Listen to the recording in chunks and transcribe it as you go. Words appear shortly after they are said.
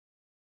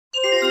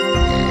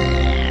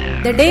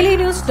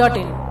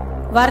TheDailyNews.in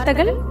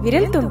വാർത്തകൾ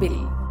വിരൽ തുമ്പിൽ.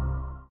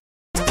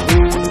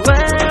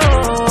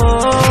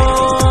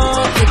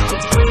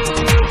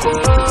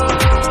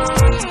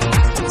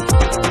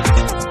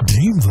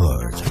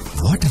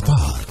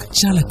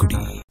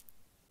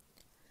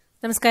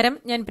 നമസ്കാരം,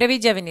 ഞാൻ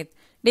പ്രവീജ വിനീത്.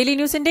 ഡെയിലി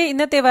ന്യൂസിന്റെ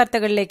ഇന്നത്തെ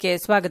വാർത്തകളിലേക്ക്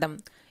സ്വാഗതം.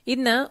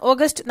 ഇന്ന്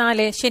ഓഗസ്റ്റ്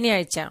 4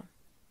 ശനിയാഴ്ച.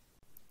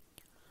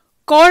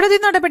 കോടതി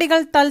നടപടികൾ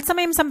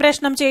തത്സമയം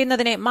സംപ്രേഷണം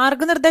ചെയ്യുന്നതിന്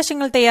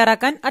മാർഗനിർദ്ദേശങ്ങൾ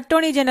തയ്യാറാക്കാൻ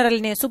അറ്റോർണി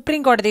ജനറലിന്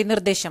സുപ്രീംകോടതി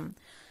നിർദ്ദേശം.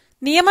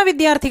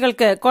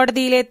 നിയമവിദ്യാർത്ഥികൾക്ക്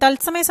കോടതിയിലെ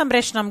തത്സമയ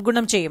സംപ്രേഷണം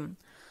ഗുണം ചെയ്യും.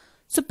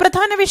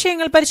 സുപ്രധാന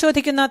വിഷയങ്ങൾ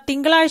പരിശോധിക്കുന്ന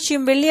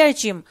തിങ്കളാഴ്ചയും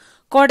വെള്ളിയാഴ്ചയും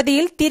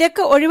കോടതിയിൽ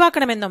തിരക്ക്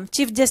ഒഴിവാക്കണമെന്നും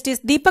ചീഫ്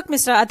ജസ്റ്റിസ് ദീപക്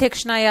മിശ്ര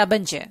അധ്യക്ഷനായ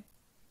ബെഞ്ച്.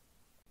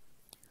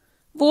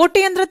 വോട്ട്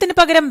യന്ത്രത്തിന്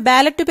പകരം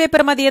ബാലറ്റ്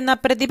പേപ്പർ മതിയെന്ന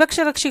പ്രതിപക്ഷ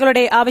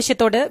കക്ഷികളുടെ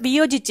ആവശ്യത്തോട്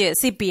വിയോജിച്ച്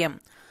സിപിഎം.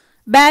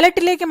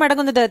 ബാലറ്റിലേക്ക്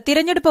മടങ്ങുന്നത്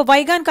തിരഞ്ഞെടുപ്പ്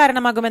വൈകാൻ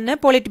കാരണമാകുമെന്ന്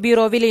പോളിറ്റ്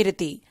ബ്യൂറോ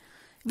വിലയിരുത്തി.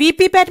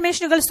 വിപിപാറ്റ്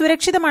മെഷീനുകൾ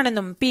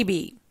സുരക്ഷിതമാണെന്നും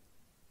പിബി.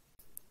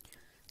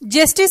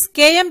 Justice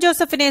K M.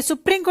 ജോസഫിനെ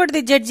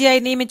സുപ്രീംകോടതി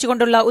ജഡ്ജിയായി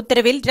നിയമിച്ചുകൊണ്ടുള്ള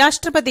ഉത്തരവിൽ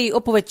രാഷ്ട്രപതി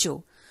ഒപ്പുവച്ചു.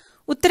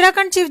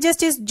 ഉത്തരാഖണ്ഡ് ചീഫ്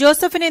ജസ്റ്റിസ്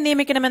ജോസഫിനെ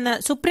നിയമിക്കണമെന്ന്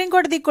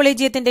സുപ്രീംകോടതി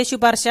കൊളീജിയത്തിന്റെ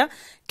ശുപാർശ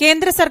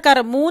കേന്ദ്ര സർക്കാർ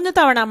 3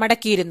 തവണ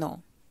മടക്കിയിരുന്നു.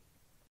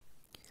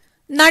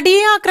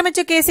 നടിയെ ആക്രമിച്ച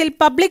കേസിൽ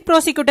പബ്ലിക്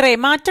പ്രോസിക്യൂട്ടറെ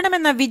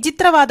മാറ്റണമെന്ന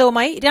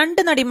വിചിത്രവാദവുമായി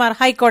 2 നടിമാർ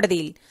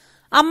ഹൈക്കോടതിയിൽ.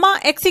 അമ്മ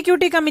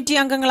എക്സിക്യൂട്ടീവ് കമ്മിറ്റി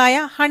അംഗങ്ങളായ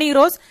ഹണി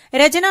റോസ്,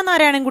 രചന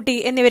നാരായണൻകുട്ടി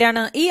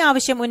എന്നിവരാണ് ഈ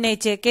ആവശ്യം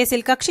ഉന്നയിച്ച്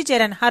കേസിൽ കക്ഷി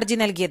ചേരാൻ ഹർജി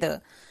നൽകിയത്.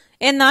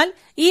 എന്നാൽ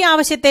ഈ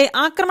ആവശ്യത്തെ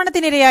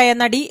ആക്രമണത്തിനിരയായ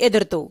നടി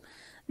എതിർത്തു.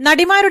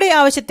 നടിമാരുടെ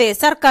ആവശ്യത്തെ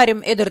സർക്കാരും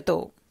എതിർത്തു.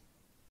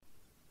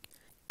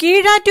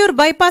 കീഴാറ്റൂർ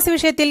ബൈപ്പാസ്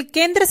വിഷയത്തിൽ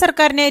കേന്ദ്ര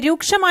സർക്കാരിനെ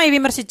രൂക്ഷമായി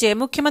വിമർശിച്ച്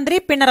മുഖ്യമന്ത്രി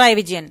പിണറായി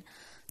വിജയൻ.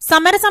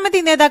 സമരസമിതി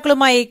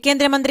നേതാക്കളുമായി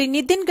കേന്ദ്രമന്ത്രി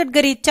നിതിൻ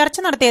ഗഡ്കരി ചർച്ച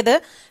നടത്തിയത്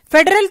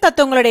ഫെഡറൽ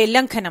തത്വങ്ങളുടെ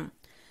ലംഘനം.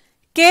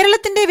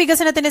 കേരളത്തിന്റെ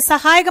വികസനത്തിന്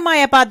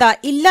സഹായകമായ പാത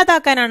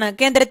ഇല്ലാതാക്കാനാണ്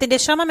കേന്ദ്രത്തിന്റെ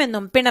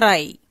ശ്രമമെന്നും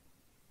പിണറായി.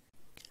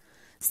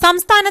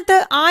 സംസ്ഥാനത്ത്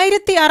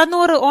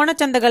 1600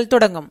 ഓണച്ചന്തകൾ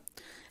തുടങ്ങും.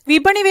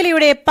 വിപണി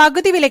വിലയുടെ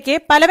പകുതി വിലയ്ക്ക്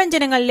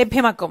പലവ്യഞ്ജനങ്ങൾ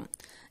ലഭ്യമാക്കും.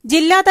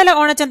 ജില്ലാതല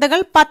ഓണച്ചന്തകൾ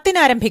 10-ന്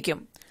ആരംഭിക്കും.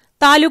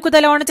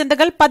 താലൂക്കുതല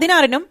ഓണച്ചന്തകൾ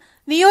 16-നും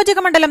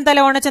നിയോജകമണ്ഡലം തല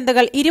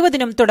ഓണച്ചന്തകൾ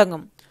 20-നും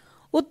തുടങ്ങും.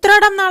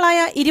 ഉത്രാടം നാളായ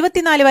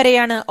 24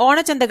 വരെയാണ്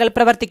ഓണച്ചന്തകൾ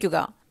പ്രവർത്തിക്കുക.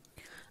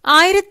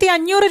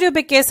 1500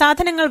 രൂപയ്ക്ക്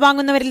സാധനങ്ങൾ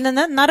വാങ്ങുന്നവരിൽ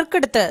നിന്ന്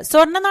നറുക്കെടുത്ത്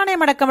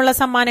സ്വർണ്ണനാണയമടക്കമുള്ള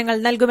സമ്മാനങ്ങൾ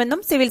നൽകുമെന്നും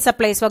സിവിൽ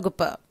സപ്ലൈസ്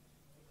വകുപ്പ്.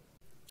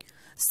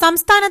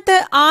 സംസ്ഥാനത്ത്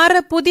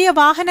 6 പുതിയ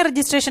വാഹന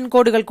രജിസ്ട്രേഷൻ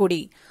കോഡുകൾ കൂടി.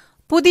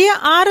 പുതിയ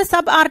 6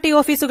 സബ് ആർടി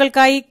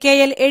ഓഫീസുകൾക്കായി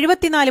KL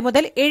 74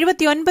 മുതൽ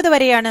 79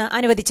 വരെയാണ്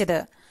അനുവദിച്ചത്.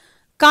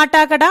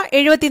 കാട്ടാക്കട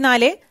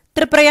 74,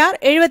 തൃപ്രയാർ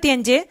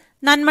 75,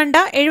 നന്മണ്ട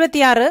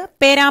 76,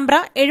 പേരാമ്പ്ര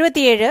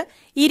 77,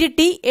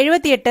 ഇരിട്ടി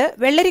 78,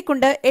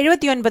 വെള്ളരിക്കുണ്ട്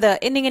 79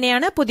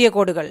 എന്നിങ്ങനെയാണ് പുതിയ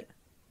കോഡുകൾ.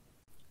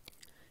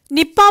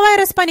 നിപ്പ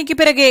വൈറസ് പനിക്ക്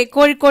പിറകെ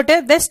കോഴിക്കോട്ട്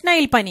വെസ്റ്റ്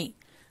നൈൽ പനി.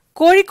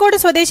 കോഴിക്കോട്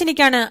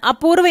സ്വദേശിനിക്കാണ്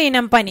അപൂർവ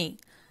ഇനം പനി.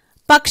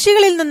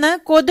 പക്ഷികളിൽ നിന്ന്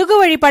കൊതുക്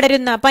വഴി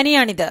പടരുന്ന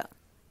പനിയാണിത്.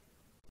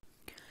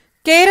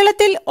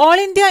 കേരളത്തിൽ all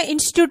India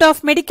institute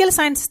of medical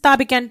science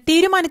സ്ഥാപിക്കാൻ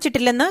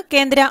തീരുമാനിച്ചിട്ടില്ലെന്ന്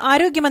കേന്ദ്ര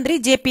ആരോഗ്യമന്ത്രി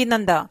JP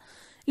നദ്ദ.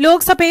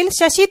 ലോക്സഭയിൽ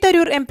ശശി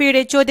തരൂർ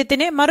MPയുടെ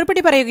ചോദ്യത്തിന്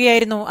മറുപടി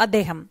പറയുകയായിരുന്നു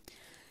അദ്ദേഹം.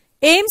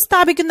 എയിംസ്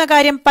സ്ഥാപിക്കുന്ന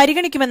കാര്യം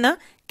പരിഗണിക്കുമെന്ന്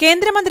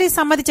കേന്ദ്രമന്ത്രി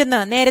സമ്മതിച്ചെന്ന്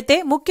നേരത്തെ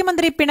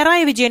മുഖ്യമന്ത്രി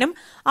പിണറായി വിജയനും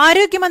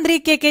ആരോഗ്യമന്ത്രി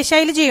KK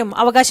ശൈലജയും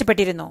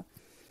അവകാശപ്പെട്ടിരുന്നു.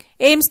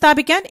 എയിംസ്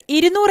സ്ഥാപിക്കാൻ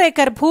 200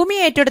 ഏക്കർ ഭൂമി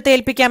ഏറ്റെടുത്ത്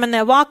ഏൽപ്പിക്കാമെന്ന്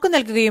വാക്കു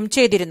നൽകുകയും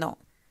ചെയ്തിരുന്നു.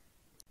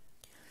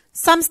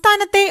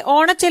 സംസ്ഥാനത്തെ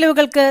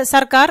ഓണച്ചെലവുകൾക്ക്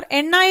സർക്കാർ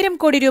 8000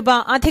 കോടി രൂപ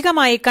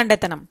അധികമായി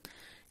കണ്ടെത്തണം.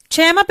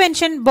 ക്ഷേമ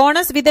പെൻഷൻ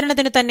ബോണസ്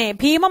വിതരണത്തിനു തന്നെ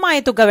ഭീമമായ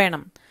തുക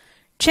വേണം.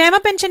 ക്ഷേമ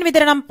പെൻഷൻ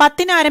വിതരണം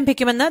 10-ന്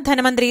ആരംഭിക്കുമെന്ന്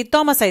ധനമന്ത്രി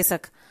തോമസ്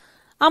ഐസക്.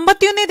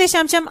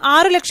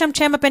 51.6 ലക്ഷം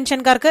ക്ഷേമ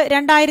പെൻഷൻകാർക്ക്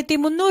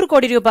 2300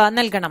 കോടി രൂപ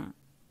നൽകണം.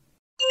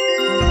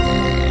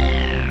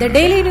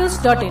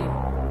 TheDailyNews.in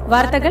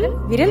വാർത്തകൾ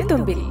വിരൽ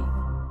തുമ്പിൽ.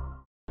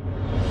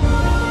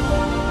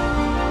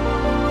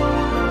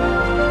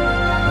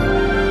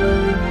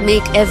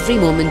 Make every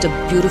moment a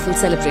beautiful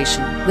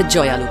celebration with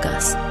Joya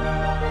Lucas.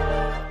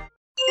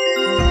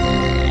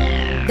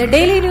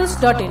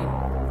 TheDailyNews.in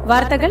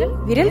വാർത്തകൾ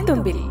വിരൽ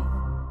തുമ്പിൽ.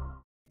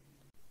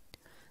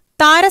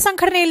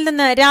 താരസംഘടനയിൽ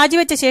നിന്ന്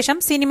രാജിവെച്ച ശേഷം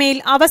സിനിമയിൽ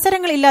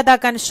അവസരങ്ങൾ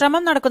ഇല്ലാതാക്കാൻ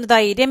ശ്രമം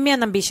നടക്കുന്നതായി രമ്യ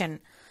നമ്പീശൻ.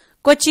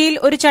 കൊച്ചിയിൽ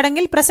ഒരു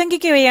ചടങ്ങിൽ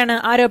പ്രസംഗിക്കവെയാണ്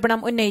ആരോപണം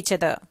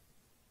ഉന്നയിച്ചത്.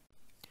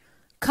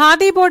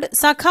 ഖാദി ബോർഡ്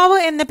സഖാവ്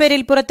എന്ന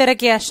പേരിൽ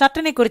പുറത്തിറക്കിയ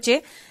ഷർട്ടിനെക്കുറിച്ച്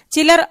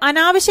ചിലർ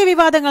അനാവശ്യ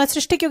വിവാദങ്ങൾ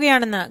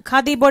സൃഷ്ടിക്കുകയാണെന്ന്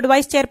khadi board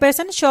vice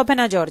chairperson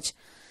Shobhana George.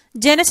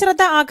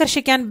 ജനശ്രദ്ധ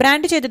ആകർഷിക്കാൻ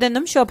ബ്രാൻഡ്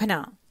ചെയ്തതെന്നും ശോഭന.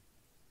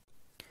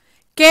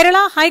 കേരള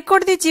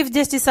ഹൈക്കോടതി ചീഫ്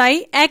ജസ്റ്റിസായി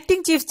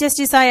ആക്ടിംഗ് ചീഫ്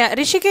ജസ്റ്റിസായ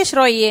ഋഷികേശ്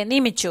റോയിയെ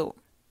നിയമിച്ചു.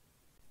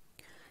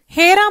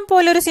 ഹേറാം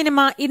പോലൊരു സിനിമ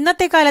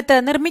ഇന്നത്തെ കാലത്ത്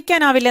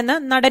നിർമ്മിക്കാനാവില്ലെന്ന്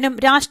നടനും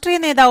രാഷ്ട്രീയ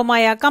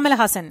നേതാവുമായ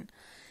കമൽഹാസൻ.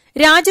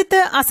 രാജ്യത്ത്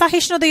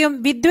അസഹിഷ്ണുതയും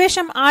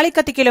വിദ്വേഷം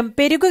ആളിക്കത്തിക്കലും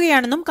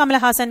പെരുകുകയാണെന്നും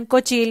കമൽഹാസൻ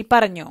കൊച്ചിയിൽ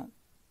പറഞ്ഞു.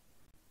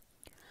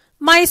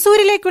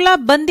 മൈസൂരിലേക്കുള്ള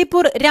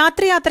ബന്ദിപ്പൂർ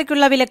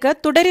രാത്രിയാത്രയ്ക്കുള്ള വിലക്ക്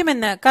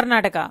തുടരുമെന്ന്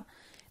കർണാടക.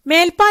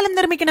 മേൽപ്പാലം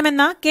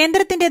നിർമ്മിക്കണമെന്ന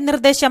കേന്ദ്രത്തിന്റെ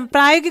നിർദ്ദേശം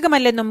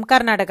പ്രായോഗികമല്ലെന്നും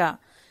കർണാടക.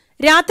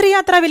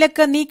 രാത്രിയാത്രാ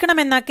വിലക്ക്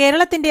നീക്കണമെന്ന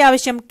കേരളത്തിന്റെ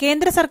ആവശ്യം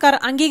കേന്ദ്ര സർക്കാർ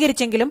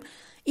അംഗീകരിച്ചെങ്കിലും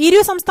ഇരു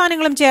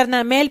സംസ്ഥാനങ്ങളും ചേർന്ന്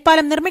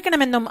മേൽപ്പാലം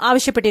നിർമ്മിക്കണമെന്നും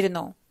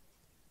ആവശ്യപ്പെട്ടിരുന്നു.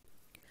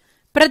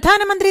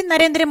 പ്രധാനമന്ത്രി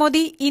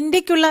നരേന്ദ്രമോദി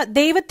ഇന്ത്യയ്ക്കുള്ള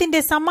ദൈവത്തിന്റെ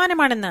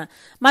സമ്മാനമാണെന്ന്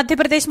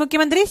മധ്യപ്രദേശ്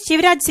മുഖ്യമന്ത്രി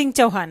ശിവരാജ് സിംഗ്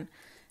ചൌഹാൻ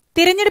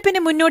തിരഞ്ഞെടുപ്പിന്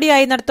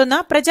മുന്നോടിയായി നടത്തുന്ന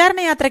പ്രചാരണ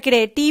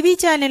യാത്രയ്ക്കിടെ ടിവി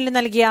ചാനലിന്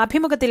നൽകിയ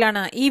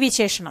അഭിമുഖത്തിലാണ് ഈ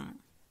വിശേഷണം.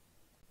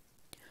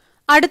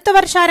 അടുത്ത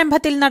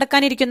വർഷാരംഭത്തിൽ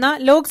നടക്കാനിരിക്കുന്ന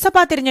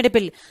ലോക്സഭാ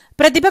തിരഞ്ഞെടുപ്പിൽ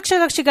പ്രതിപക്ഷ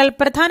കക്ഷികൾ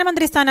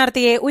പ്രധാനമന്ത്രി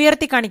സ്ഥാനാർത്ഥിയെ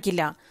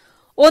ഉയർത്തിക്കാണിക്കില്ല.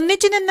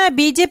 ഒന്നിച്ചുനിന്ന്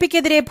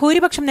ബിജെപിക്കെതിരെ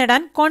ഭൂരിപക്ഷം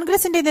നേടാൻ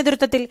കോൺഗ്രസിന്റെ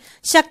നേതൃത്വത്തിൽ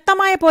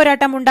ശക്തമായ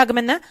പോരാട്ടം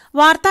ഉണ്ടാകുമെന്ന്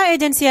വാർത്താ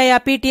ഏജൻസിയായ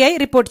പിടിഐ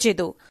റിപ്പോർട്ട്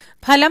ചെയ്തു.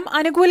 ഫലം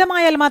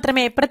അനുകൂലമായാൽ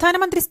മാത്രമേ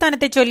പ്രധാനമന്ത്രി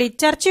സ്ഥാനത്തെ ചൊല്ലി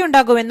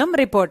ചർച്ചയുണ്ടാകൂവെന്നും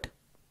റിപ്പോർട്ട്.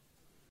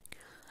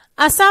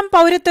 അസം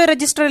പൌരത്വ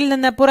രജിസ്റ്ററിൽ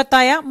നിന്ന്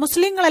പുറത്തായ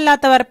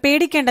മുസ്ലിങ്ങളല്ലാത്തവർ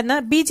പേടിക്കേണ്ടെന്ന്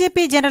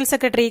BJP general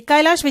secretary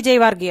Kailash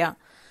Vijay Vargiya.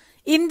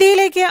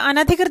 ഇന്ത്യയിലേക്ക്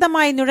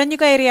അനധികൃതമായി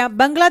നുഴഞ്ഞുകയറിയ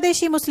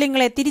ബംഗ്ലാദേശി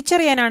മുസ്ലിങ്ങളെ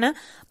തിരിച്ചറിയാനാണ്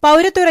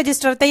പൌരത്വ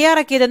രജിസ്റ്റർ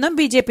തയ്യാറാക്കിയതെന്നും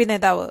ബിജെപി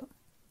നേതാവ്.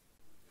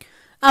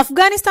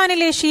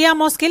 അഫ്ഗാനിസ്ഥാനിലെ ഷിയ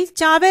മോസ്കിൽ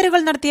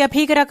ചാവേറുകൾ നടത്തിയ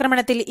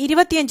ഭീകരാക്രമണത്തിൽ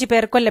 25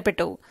 പേർ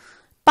കൊല്ലപ്പെട്ടു.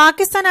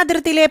 പാകിസ്ഥാൻ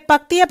അതിർത്തിയിലെ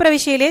പക്തിയ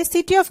പ്രവിശ്യയിലെ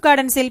സിറ്റി ഓഫ്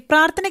ഗാർഡൻസിൽ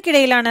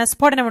പ്രാർത്ഥനയ്ക്കിടയിലാണ്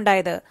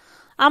സ്ഫോടനമുണ്ടായത്.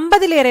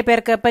 50-ലേറെ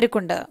പേർക്ക്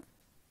പരിക്കുണ്ട്.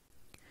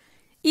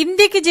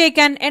 ഇന്ത്യയ്ക്ക്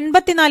ജയിക്കാൻ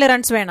 84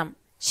 റൺസ് വേണം.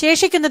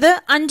 ശേഷിക്കുന്നത്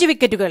 5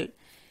 വിക്കറ്റുകൾ.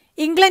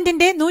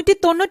 ഇംഗ്ലണ്ടിന്റെ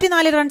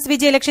 194 റൺസ്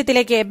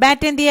വിജയലക്ഷ്യത്തിലേക്ക്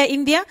ബാറ്റേന്തിയ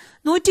ഇന്ത്യ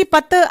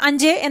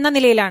 110-5 എന്ന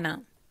നിലയിലാണ്.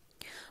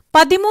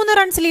 13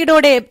 റൺസ്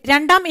ലീഡോടെ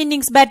രണ്ടാം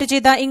ഇന്നിംഗ്സ് ബാറ്റ്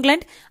ചെയ്ത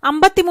ഇംഗ്ലണ്ട്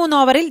 53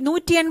 ഓവറിൽ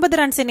 180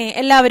 റൺസിന്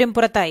എല്ലാവരും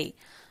പുറത്തായി.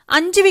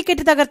 5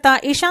 വിക്കറ്റ് തകർത്ത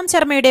ഇഷാന്ത്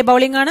ശർമ്മയുടെ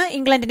ബൌളിംഗാണ്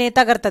ഇംഗ്ലണ്ടിനെ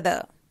തകർത്തത്.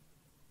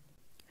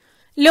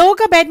 ലോക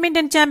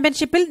ബാഡ്മിന്റൺ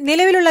ചാമ്പ്യൻഷിപ്പിൽ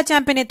നിലവിലുള്ള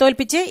ചാമ്പ്യനെ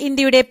തോൽപ്പിച്ച്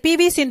ഇന്ത്യയുടെ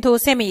പി.വി. സിന്ധു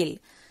സെമിയിൽ.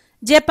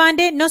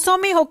 ജപ്പാന്റെ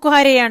നൊസോമി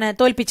ഒക്കുഹാരെയാണ്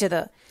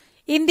തോൽപ്പിച്ചത്.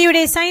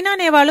 ഇന്ത്യയുടെ സൈന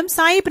നെഹ്വാളും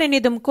സായി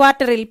പ്രണീതും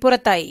ക്വാർട്ടറിൽ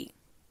പുറത്തായി.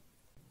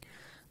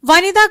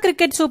 വനിതാ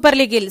ക്രിക്കറ്റ് സൂപ്പർ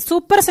ലീഗിൽ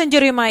സൂപ്പർ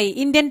സെഞ്ചുറിയുമായി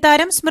ഇന്ത്യൻ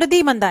താരം സ്മൃതി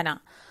മന്ദാന.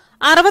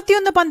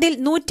 61 പന്തിൽ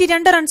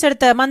 102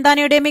 റൺസെടുത്ത്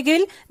മന്ദാനയുടെ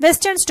മികവിൽ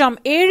വെസ്റ്റേൺ സ്റ്റോം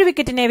 7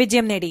 വിക്കറ്റിന്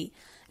വിജയം നേടി.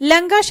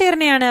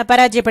 ലങ്കാഷെയറിനെയാണ്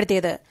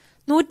പരാജയപ്പെടുത്തിയത്.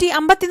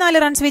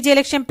 154 റൺസ്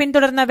വിജയലക്ഷ്യം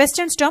പിന്തുടർന്ന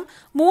വെസ്റ്റേൺ സ്റ്റോം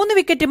 3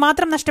 വിക്കറ്റ്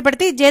മാത്രം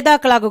നഷ്ടപ്പെടുത്തി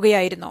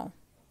ജേതാക്കളാകുകയായിരുന്നു.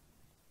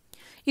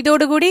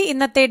 ഇതോടുകൂടി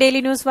ഇന്നത്തെ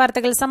ഡെയിലി ന്യൂസ്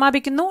വാർത്തകൾ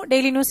സമാപിക്കുന്നു.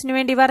 ഡെയിലി ന്യൂസിനു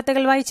വേണ്ടി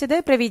വാർത്തകൾ വായിച്ചത്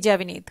പ്രവീജ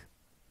വിനീത്.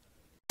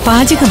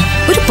 പാചകം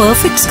ഒരു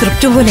പെർഫെക്റ്റ്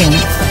സ്ക്രിപ്റ്റ്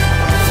പോലെയാണ്.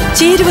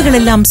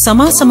 ചേരുവകളെല്ലാം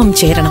സമാസമം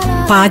ചേരണം.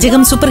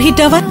 പാചകം സൂപ്പർ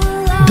ഹിറ്റ് ആവാൻ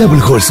ഡബിൾ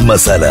ഹോഴ്സ്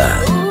മസാല.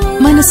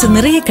 മനസ്സ്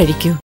നിറയെ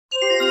കഴിക്കൂ.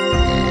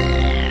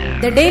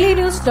 The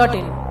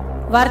dailynews.in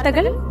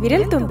വാർത്തകൾ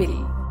വിരൽ തുമ്പിൽ.